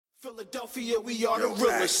Philadelphia, we are the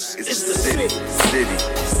realest. It's the city.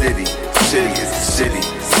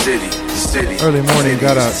 Early morning,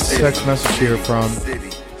 got a text message here from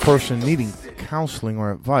a person needing counseling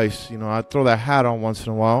or advice. You know, I throw that hat on once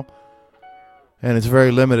in a while, and it's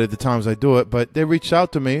very limited the times I do it. But they reached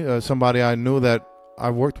out to me, somebody I knew that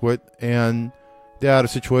I worked with, and they had a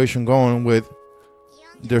situation going with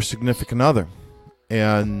their significant other.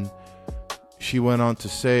 And she went on to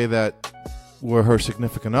say that with her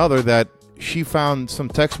significant other, that she found some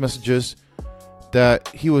text messages that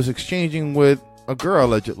he was exchanging with a girl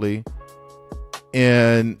allegedly,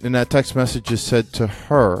 and in that text message just said to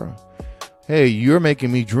her, "Hey, you're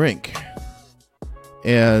making me drink."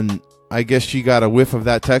 And I guess she got a whiff of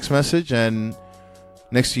that text message, and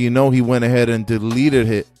next thing you know, he went ahead and deleted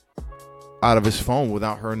it out of his phone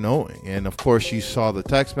without her knowing. And of course, she saw the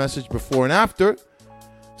text message before and after.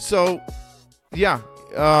 So yeah,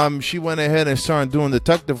 she went ahead and started doing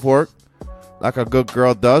detective work like a good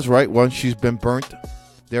girl does, right? Once she's been burnt,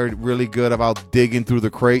 they're really good about digging through the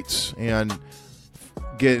crates and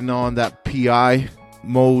getting on that PI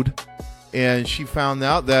mode. And she found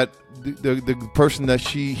out that the person that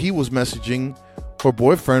he was messaging, her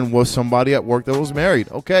boyfriend, was somebody at work that was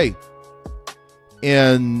married. Okay.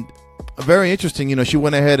 And very interesting, you know, she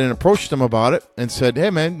went ahead and approached him about it and said, "Hey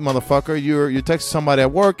man, motherfucker, you're texting somebody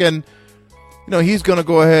at work," and you know, he's going to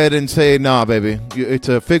go ahead and say, "Nah, baby, it's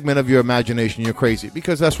a figment of your imagination. You're crazy,"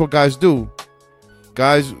 because that's what guys do.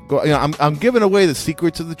 Guys go, you know, I'm giving away the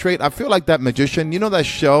secrets of the trade. I feel like that magician, you know, that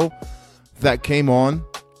show that came on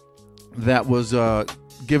that was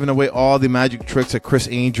giving away all the magic tricks that Chris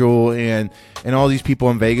Angel and all these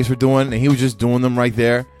people in Vegas were doing, and he was just doing them right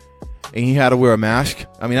there, and he had to wear a mask.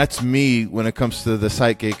 I mean, that's me when it comes to the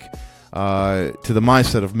psychic, to the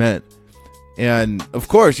mindset of men. And of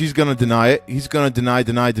course, he's going to deny it. He's going to deny. It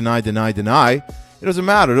doesn't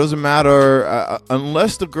matter. It doesn't matter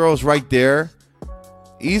unless the girl's right there.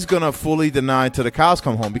 He's going to fully deny till the cows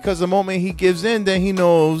come home, because the moment he gives in, then he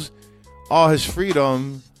knows all his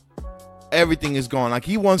freedom, everything is gone. Like,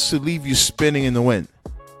 he wants to leave you spinning in the wind.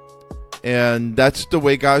 And that's the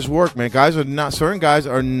way guys work, man. Certain guys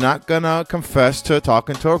are not going to confess to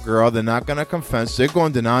talking to a girl. They're not going to confess. They're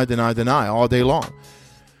going to deny all day long.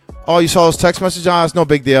 "Oh, you saw those text messages? Oh, it's no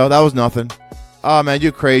big deal. That was nothing. Oh, man,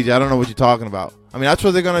 you're crazy. I don't know what you're talking about." I mean, that's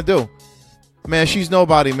what they're going to do. "Man, she's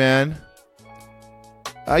nobody, man.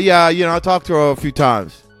 Yeah, you know, I talked to her a few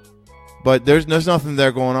times, but there's nothing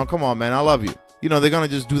there going on. Come on, man. I love you." You know, they're going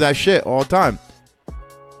to just do that shit all the time.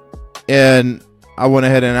 And I went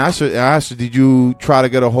ahead and asked her, "Did you try to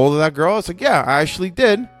get a hold of that girl?" It's like, "Yeah, I actually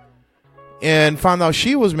did." And found out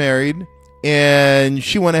she was married. And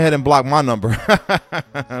she went ahead and blocked my number.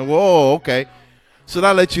 Whoa, okay. So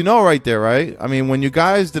that lets you know right there, right? I mean, when you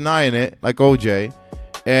guys denying it, like OJ,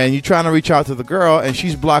 and you're trying to reach out to the girl, and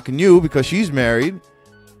she's blocking you because she's married,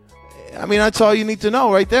 I mean, that's all you need to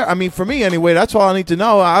know right there. I mean, for me anyway, that's all I need to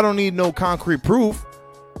know. I don't need no concrete proof.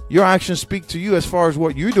 Your actions speak to you as far as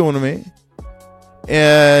what you're doing to me.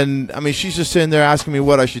 And, I mean, she's just sitting there asking me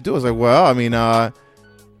what I should do. I was like, well,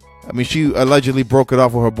 I mean, she allegedly broke it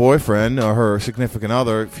off with her boyfriend or her significant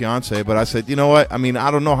other, fiance. But I said, you know what? I mean,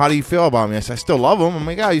 I don't know. How do you feel about me? I said, I still love him. I'm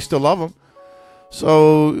like, yeah, you still love him.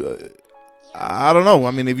 So, I don't know.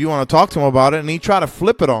 I mean, if you want to talk to him about it, and he tried to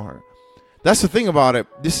flip it on her. That's the thing about it.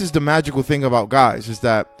 This is the magical thing about guys, is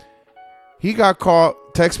that he got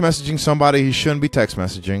caught text messaging somebody he shouldn't be text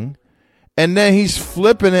messaging. And then he's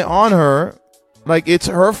flipping it on her like it's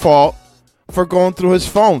her fault for going through his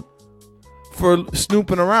phone, for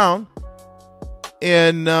snooping around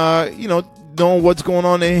and, you know, knowing what's going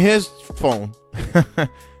on in his phone.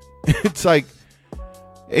 It's like,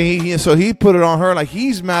 so he put it on her like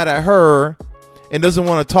he's mad at her and doesn't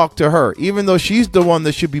want to talk to her, even though she's the one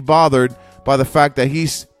that should be bothered by the fact that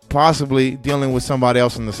he's possibly dealing with somebody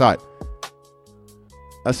else on the side.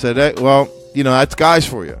 I said, hey, well, you know, that's guys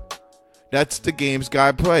for you. That's the games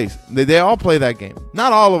guy plays. They all play that game.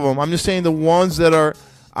 Not all of them. I'm just saying the ones that are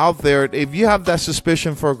out there. If you have that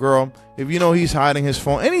suspicion for a girl, if you know he's hiding his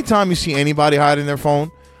phone, anytime you see anybody hiding their phone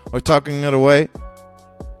or tucking it away,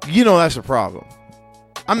 you know that's a problem.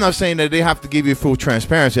 I'm not saying that they have to give you full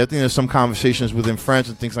transparency. I think there's some conversations within friends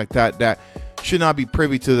and things like that that should not be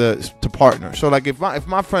privy to partners. So like if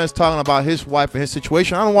my friend's talking about his wife and his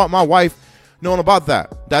situation, I don't want my wife knowing about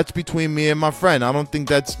that. That's between me and my friend. I don't think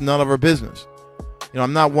that's none of her business. You know,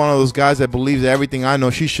 I'm not one of those guys that believes that everything I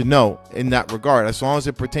know she should know in that regard. As long as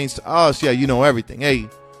it pertains to us, yeah, you know everything. Hey,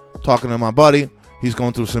 talking to my buddy, he's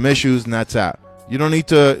going through some issues, and that's that. You don't need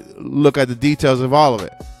to look at the details of all of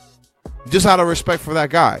it. Just out of respect for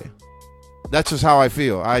that guy. That's just how I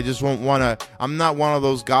feel. I just won't want to. I'm not one of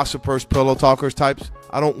those gossipers, pillow talkers types.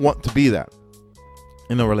 I don't want to be that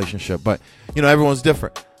in a relationship. But, everyone's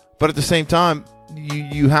different. But at the same time,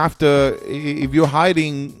 you have to, if you're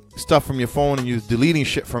hiding stuff from your phone and you're deleting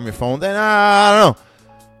shit from your phone, then I don't know.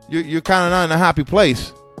 You're kind of not in a happy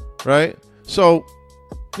place, right? So,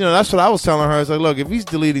 that's what I was telling her. I was like, look, if he's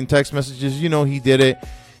deleting text messages, he did it.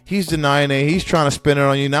 He's denying it. He's trying to spin it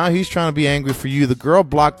on you. Now he's trying to be angry for you. The girl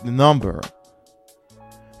blocked the number.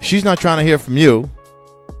 She's not trying to hear from you.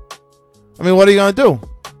 I mean, what are you going to do?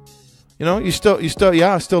 You still,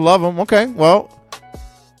 I still love him. Okay, well,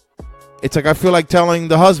 it's like I feel like telling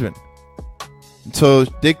the husband. So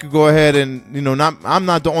they could go ahead and, I'm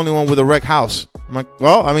not the only one with a wrecked house. I'm like,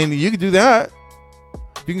 well, I mean, you could do that.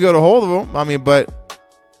 You can get a hold of him. I mean, but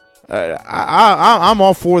I'm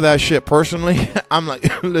all for that shit personally. I'm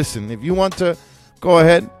like, listen, if you want to go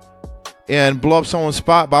ahead and blow up someone's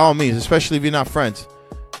spot, by all means, especially if you're not friends.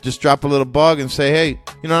 Just drop a little bug and say, hey,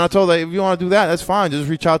 and I told her, if you want to do that, that's fine. Just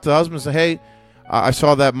reach out to the husband and say, hey, I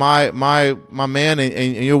saw that my man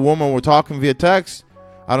and your woman were talking via text.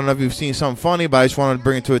 I don't know if you've seen something funny, but I just wanted to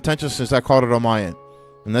bring it to attention since I caught it on my end.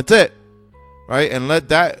 And that's it. Right? And let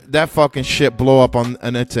that fucking shit blow up on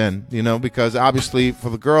its end, because obviously for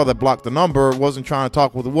the girl that blocked the number wasn't trying to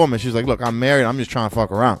talk with a woman. She's like, look, I'm married. I'm just trying to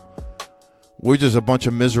fuck around. We're just a bunch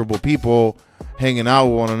of miserable people hanging out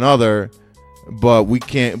with one another, but we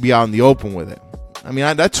can't be out in the open with it. I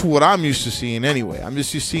mean, that's what I'm used to seeing anyway. I'm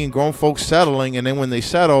just used to seeing grown folks settling, and then when they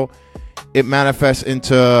settle, it manifests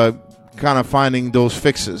into kind of finding those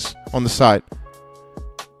fixes on the side.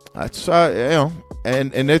 That's,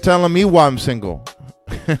 and they're telling me why I'm single.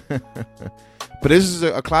 But this is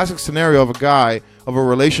a classic scenario of a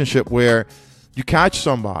relationship where you catch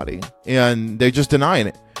somebody and they're just denying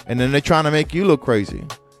it. And then they're trying to make you look crazy.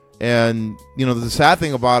 And, the sad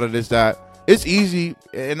thing about it is that it's easy,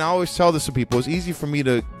 and I always tell this to people, it's easy for me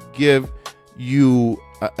to give you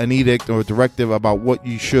an edict or a directive about what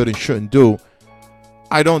you should and shouldn't do.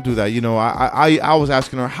 I don't do that. I was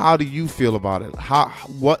asking her, how do you feel about it?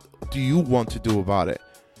 What do you want to do about it?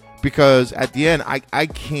 Because at the end, I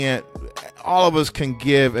can't, all of us can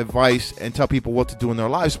give advice and tell people what to do in their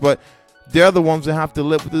lives, but they're the ones that have to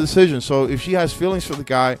live with the decision. So if she has feelings for the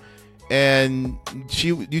guy and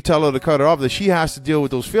you tell her to cut her off, that she has to deal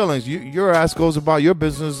with those feelings, your ass goes about your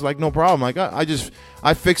business like no problem. Like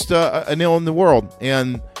I fixed a nail in the world,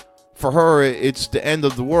 and for her it's the end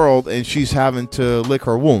of the world, and she's having to lick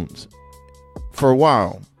her wounds for a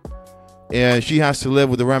while, and she has to live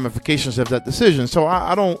with the ramifications of that decision. So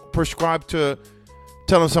I don't prescribe to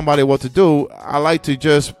telling somebody what to do. I like to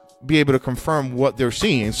just be able to confirm what they're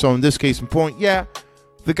seeing. So in this case in point, yeah,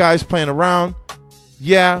 the guy's playing around.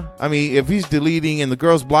 Yeah, I mean, if he's deleting and the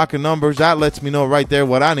girl's blocking numbers, that lets me know right there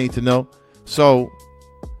what I need to know. So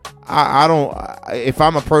I don't, if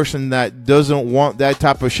I'm a person that doesn't want that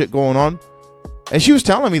type of shit going on, and she was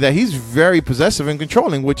telling me that he's very possessive and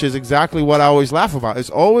controlling, which is exactly what I always laugh about. It's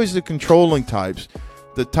always the controlling types,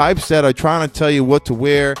 the types that are trying to tell you what to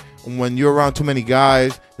wear. And when you're around too many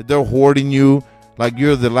guys, that they're hoarding you like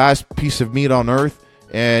you're the last piece of meat on earth,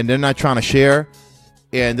 and they're not trying to share.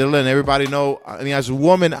 And they're letting everybody know. I mean, as a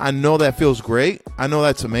woman, I know that feels great. I know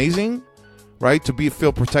that's amazing, right? To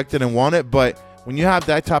feel protected and wanted. But when you have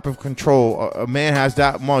that type of control, a man has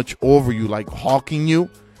that much over you, like hawking you,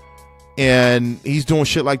 and he's doing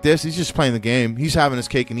shit like this. He's just playing the game. He's having his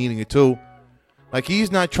cake and eating it too. Like,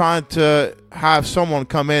 he's not trying to have someone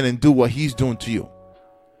come in and do what he's doing to you.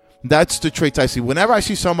 That's the traits I see. Whenever I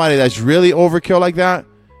see somebody that's really overkill like that,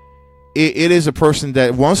 it is a person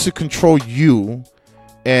that wants to control you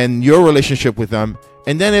and your relationship with them.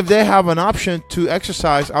 And then if they have an option to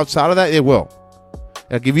exercise outside of that, it will.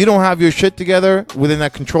 Like, if you don't have your shit together within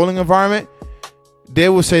that controlling environment, they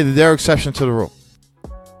will say that they're exception to the rule.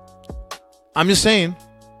 I'm just saying,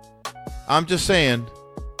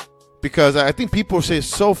 because I think people are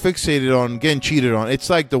so fixated on getting cheated on.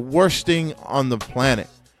 It's like the worst thing on the planet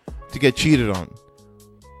to get cheated on.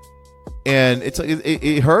 And it's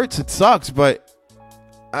it hurts, it sucks, but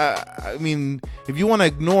I mean, if you want to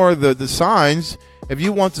ignore the signs, if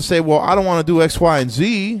you want to say, well, I don't want to do X, Y, and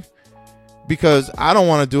Z because I don't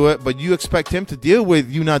want to do it, but you expect him to deal with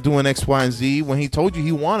you not doing X, Y, and Z when he told you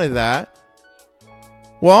he wanted that,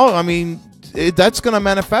 well, I mean, that's going to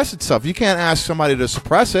manifest itself. You can't ask somebody to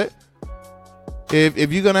suppress it.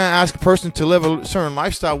 If you're going to ask a person to live a certain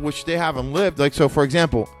lifestyle, which they haven't lived, like, so for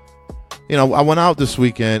example, I went out this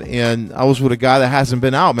weekend and I was with a guy that hasn't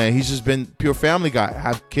been out, man. He's just been pure family guy,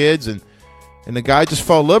 have kids, and the guy just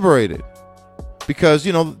felt liberated because,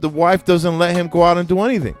 the wife doesn't let him go out and do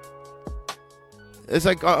anything. It's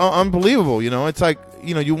like unbelievable, you know. It's like,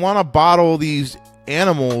 you know, you want to bottle these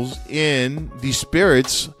animals in, these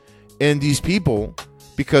spirits in these people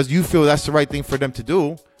because you feel that's the right thing for them to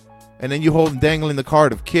do. And then you hold them dangling the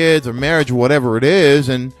card of kids or marriage or whatever it is.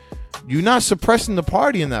 And you're not suppressing the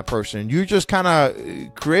party in that person. You're just kind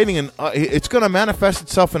of creating it's going to manifest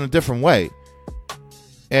itself in a different way.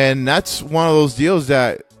 And that's one of those deals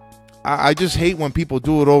that I just hate when people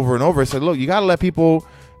do it over and over. I said, look, you got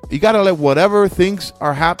to let whatever things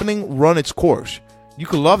are happening run its course. You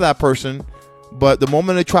can love that person, but the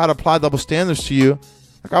moment they try to apply double standards to you,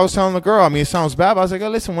 like I was telling the girl, I mean, it sounds bad, but I was like, hey,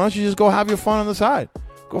 listen, why don't you just go have your fun on the side?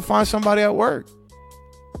 Go find somebody at work.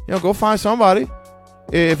 You know, go find somebody.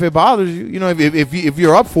 If it bothers you, you know, if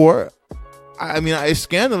you're up for it. I mean, it's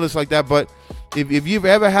scandalous like that, but if you've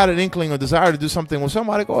ever had an inkling or desire to do something with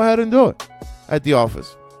somebody, go ahead and do it at the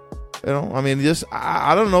office. You know, I mean, just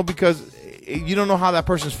I don't know, because you don't know how that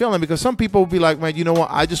person's feeling, because some people will be like, man, you know what?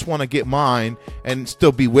 I just want to get mine and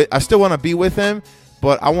still I still want to be with him,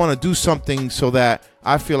 but I want to do something so that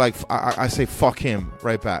I feel like I say fuck him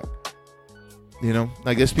right back. You know,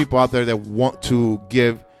 like there's people out there that want to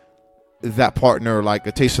give that partner like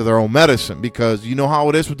a taste of their own medicine, because you know how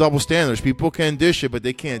it is with double standards. People can dish it, but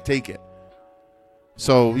they can't take it.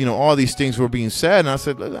 So, you know, all these things were being said, and I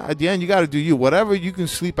said, look, at the end, you got to do you. Whatever you can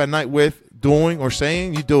sleep at night with, doing or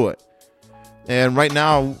saying, you do it. And right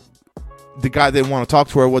now, the guy didn't want to talk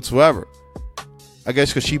to her whatsoever. I guess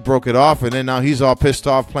because she broke it off, and then now he's all pissed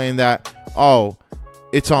off playing that, oh,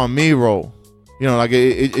 it's on me role. You know, like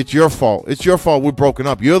it's your fault. It's your fault we're broken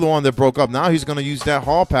up. You're the one that broke up. Now he's going to use that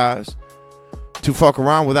hall pass to fuck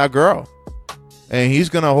around with that girl. And he's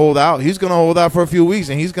going to hold out. He's going to hold out for a few weeks,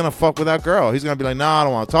 and he's going to fuck with that girl. He's going to be like, nah, I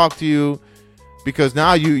don't want to talk to you, because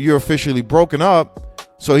now you're officially broken up.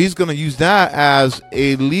 So he's going to use that as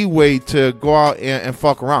a leeway to go out and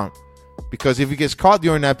fuck around. Because if he gets caught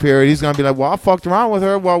during that period, he's going to be like, well, I fucked around with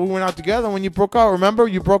her while we were not together when you broke up. Remember,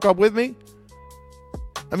 you broke up with me?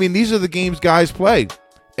 I mean, these are the games guys play.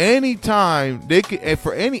 Anytime they can,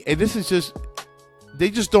 and this is just, they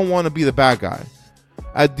just don't want to be the bad guy.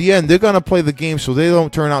 At the end, they're going to play the game so they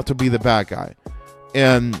don't turn out to be the bad guy.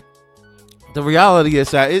 And the reality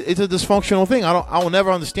is that it's a dysfunctional thing. I will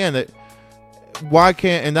never understand it. Why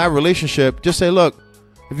can't, in that relationship, just say, look,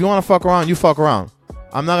 if you want to fuck around, you fuck around.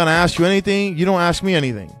 I'm not going to ask you anything. You don't ask me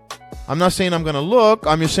anything. I'm not saying I'm going to look.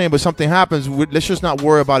 I'm just saying, but something happens. Let's just not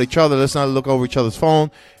worry about each other. Let's not look over each other's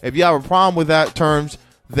phone. If you have a problem with that terms,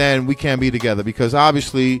 then we can't be together, because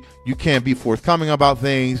obviously you can't be forthcoming about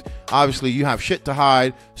things. Obviously you have shit to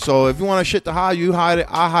hide. So if you want shit to hide, you hide it.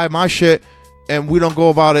 I hide my shit, and we don't go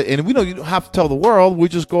about it. And you don't have to tell the world. We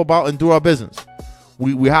just go about and do our business.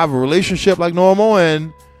 We have a relationship like normal,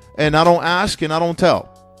 and I don't ask and I don't tell,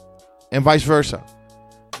 and vice versa.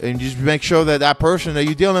 And just make sure that that person that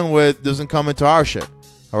you're dealing with doesn't come into our shit.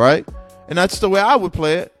 All right? And that's the way I would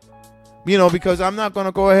play it. You know, because I'm not going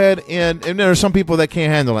to go ahead and there are some people that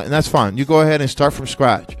can't handle it, and that's fine. You go ahead and start from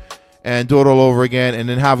scratch and do it all over again, and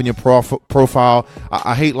then having your profile.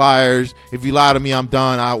 I hate liars. If you lie to me, I'm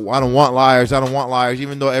done. I don't want liars. I don't want liars,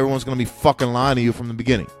 even though everyone's going to be fucking lying to you from the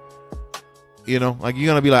beginning. You know, like you're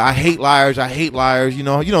going to be like, I hate liars. I hate liars. You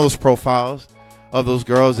know those profiles of those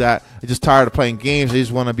girls that are just tired of playing games. They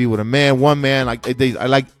just want to be with a man, one man.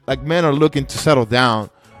 Like men are looking to settle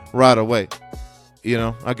down right away. You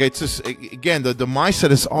know, like it's just, again, the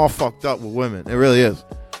mindset is all fucked up with women. It really is.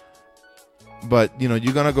 But, you know,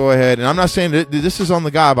 you're going to go ahead, and I'm not saying that this is on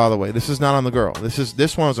the guy, by the way. This is not on the girl.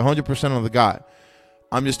 This one is 100% on the guy.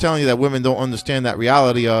 I'm just telling you that women don't understand that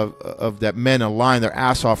reality of that men are lying their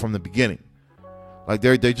ass off from the beginning. Like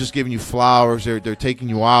they're just giving you flowers. They're taking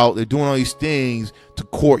you out. They're doing all these things to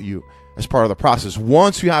court you as part of the process.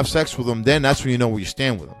 Once you have sex with them, then that's when you know where you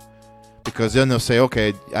stand with them. Because then they'll say,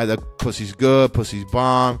 okay, the pussy's good, pussy's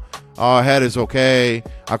bomb, our head is okay,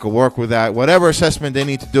 I could work with that. Whatever assessment they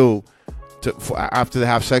need to do after they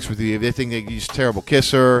have sex with you. If they think that you're just a terrible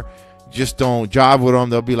kisser, just don't jive with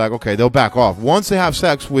them, they'll be like, okay, they'll back off. Once they have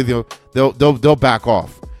sex with you, they'll back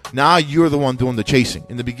off. Now you're the one doing the chasing.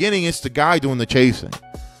 In the beginning, it's the guy doing the chasing.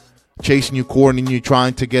 Chasing you, courting you,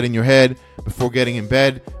 trying to get in your head before getting in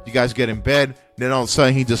bed. You guys get in bed, then all of a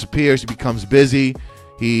sudden he disappears, he becomes busy.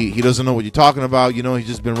 He doesn't know what you're talking about. You know, he's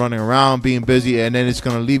just been running around being busy, and then it's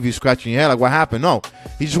going to leave you scratching your head like, what happened? No,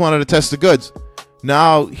 he just wanted to test the goods.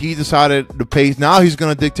 Now he decided the pace. Now he's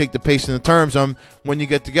going to dictate the pace and the terms on when you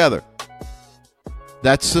get together.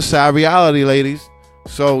 That's the sad reality, ladies.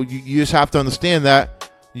 So you just have to understand that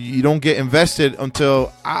you don't get invested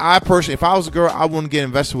until, I personally, if I was a girl, I wouldn't get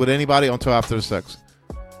invested with anybody until after the sex.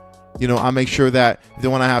 You know, I make sure that if they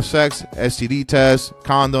want to have sex, STD tests,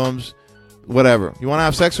 condoms, whatever. You want to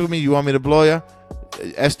have sex with me? You want me to blow you?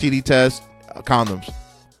 STD test, condoms.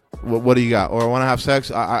 What do you got? Or I want to have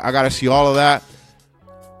sex? I got to see all of that.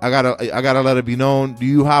 I gotta let it be known. Do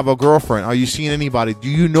you have a girlfriend? Are you seeing anybody? Do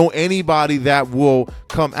you know anybody that will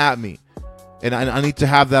come at me? And I need to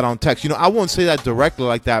have that on text. I won't say that directly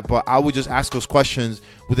like that, but I would just ask those questions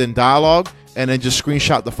within dialogue and then just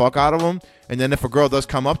screenshot the fuck out of them. And then if a girl does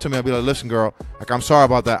come up to me, I'll be like, listen, girl, like, I'm sorry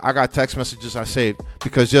about that. I got text messages I saved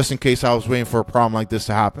because just in case I was waiting for a problem like this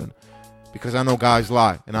to happen. Because I know guys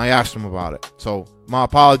lie, and I asked them about it. So my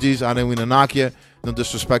apologies. I didn't mean to knock you. No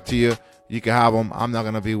disrespect to you. You can have him. I'm not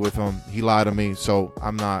going to be with him. He lied to me, so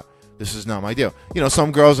I'm not. This is not my deal.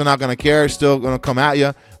 Some girls are not going to care. Still going to come at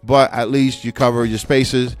you, but at least you cover your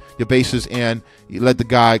bases, and you let the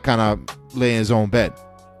guy kind of lay in his own bed.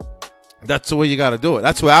 That's the way you got to do it.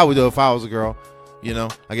 That's the way I would do it if I was a girl.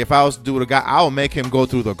 Like if I was to do with a guy, I would make him go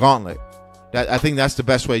through the gauntlet. I think that's the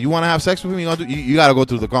best way. You want to have sex with me? You got to go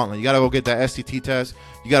through the gauntlet. You got to go get that STT test.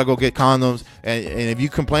 You got to go get condoms. And if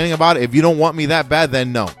you're complaining about it, if you don't want me that bad,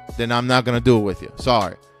 then no. Then I'm not going to do it with you.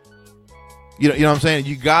 Sorry. You know what I'm saying?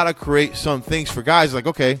 You got to create some things for guys. Like,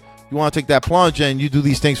 okay, you want to take that plunge and you do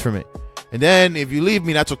these things for me. And then if you leave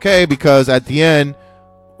me, that's okay. Because at the end,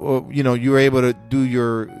 you were able to do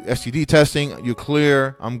your STD testing. You're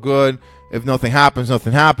clear. I'm good. If nothing happens,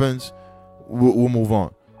 nothing happens. We'll move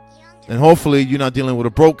on. And hopefully you're not dealing with a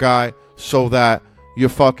broke guy so that you're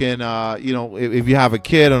fucking, if you have a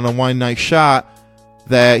kid on a one-night shot,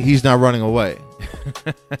 that he's not running away.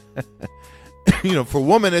 For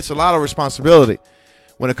women, it's a lot of responsibility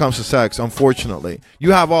when it comes to sex, unfortunately.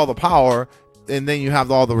 You have all the power, and then you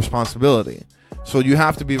have all the responsibility. So you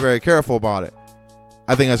have to be very careful about it.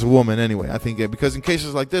 I think as a woman anyway. I think because in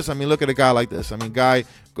cases like this, look at a guy like this. Guy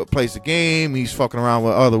plays the game. He's fucking around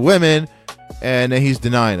with other women. And then he's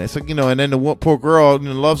denying it. It's like, and then the poor girl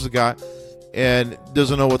loves the guy and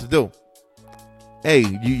doesn't know what to do. Hey,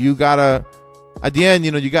 you gotta, at the end,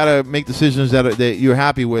 you gotta make decisions that you're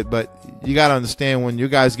happy with, but you gotta understand when your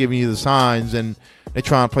guy's giving you the signs and they're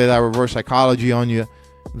trying to play that reverse psychology on you,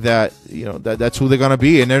 that, that's who they're gonna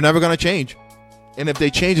be and they're never gonna change. And if they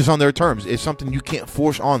change, it's on their terms. It's something you can't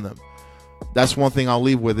force on them. That's one thing I'll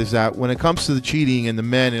leave with, is that when it comes to the cheating and the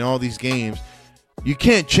men and all these games, you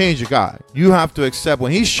can't change a guy. You have to accept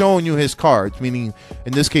when he's showing you his cards, meaning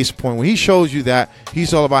in this case, when he shows you that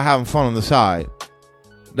he's all about having fun on the side,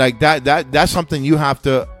 like that's something you have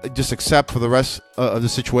to just accept for the rest of the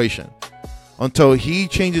situation until he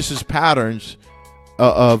changes his patterns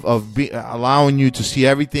of allowing you to see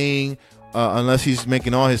everything, unless he's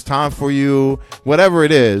making all his time for you, whatever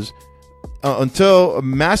it is, until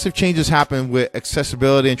massive changes happen with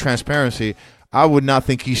accessibility and transparency. I would not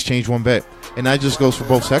think he's changed one bit. And that just goes for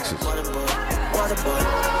both sexes. Water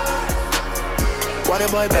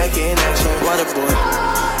boy back in action. Water boy.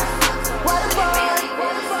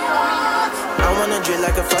 I wanna drip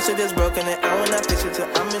like a faucet that's broken, and I wanna fix it till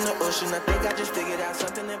I'm in the ocean. I think I just figured out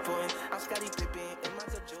something important. I'm Scotty Pippen.